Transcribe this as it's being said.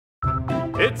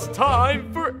It's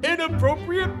time for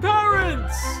Inappropriate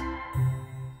Parents!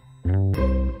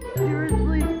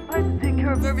 Seriously? I have to take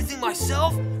care of everything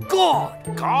myself?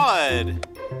 God!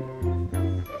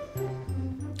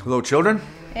 Hello, children.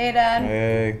 Hey, Dad.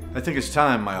 Hey. I think it's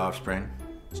time, my offspring.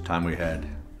 It's time we had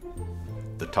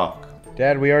the talk.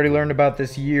 Dad, we already learned about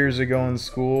this years ago in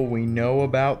school. We know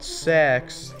about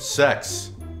sex.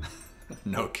 Sex.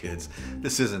 No, kids.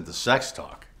 This isn't the sex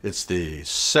talk. It's the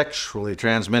sexually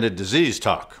transmitted disease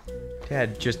talk.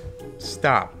 Dad, just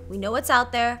stop. We know what's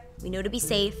out there, we know to be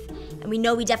safe, and we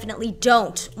know we definitely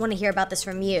don't want to hear about this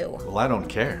from you. Well, I don't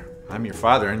care. I'm your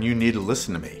father, and you need to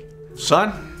listen to me.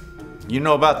 Son, you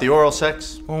know about the oral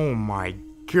sex? Oh my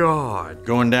God.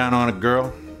 Going down on a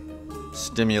girl?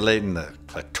 Stimulating the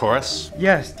clitoris?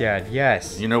 Yes, Dad,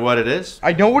 yes. You know what it is?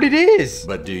 I know what it is.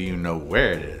 But do you know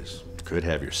where it is? Could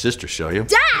have your sister show you.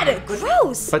 Dad!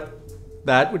 Gross! But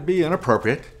that would be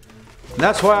inappropriate. And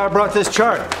that's why I brought this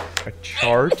chart. A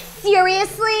chart?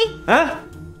 Seriously? Huh?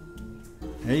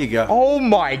 There you go. Oh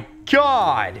my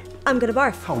God. I'm gonna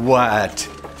barf. What?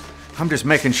 I'm just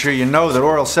making sure you know that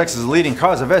oral sex is the leading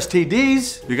cause of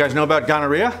STDs. You guys know about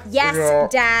gonorrhea? Yes, Yeah.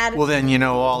 Dad. Well, then you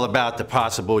know all about the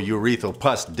possible urethral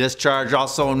pus discharge,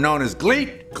 also known as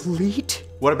GLEAT. GLEAT?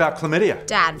 What about chlamydia?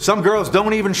 Dad. Some girls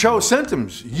don't even show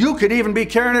symptoms. You could even be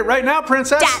carrying it right now,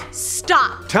 princess. Dad,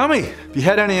 stop! Tell me, have you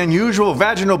had any unusual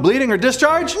vaginal bleeding or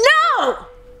discharge? No!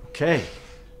 Okay.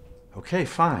 Okay,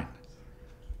 fine.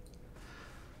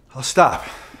 I'll stop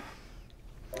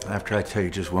after I tell you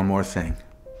just one more thing.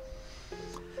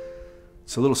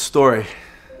 It's a little story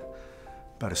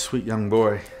about a sweet young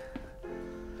boy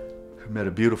who met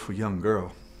a beautiful young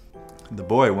girl. And the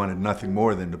boy wanted nothing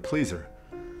more than to please her.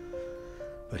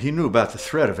 But he knew about the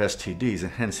threat of STDs,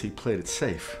 and hence he played it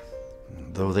safe.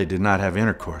 Though they did not have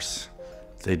intercourse,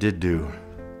 they did do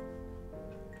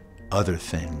other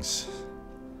things.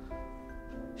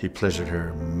 He pleasured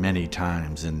her many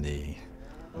times in the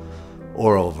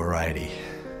oral variety.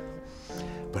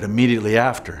 But immediately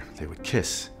after, they would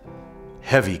kiss.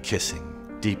 Heavy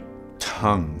kissing, deep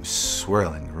tongue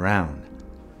swirling around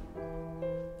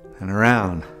and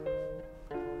around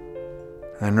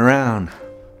and around.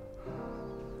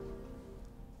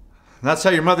 And that's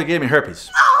how your mother gave me herpes.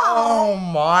 Oh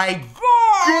my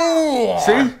God.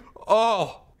 See?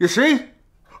 Oh. You see?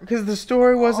 Because the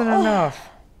story wasn't enough.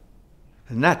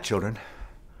 And that, children,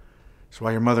 is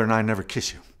why your mother and I never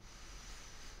kiss you.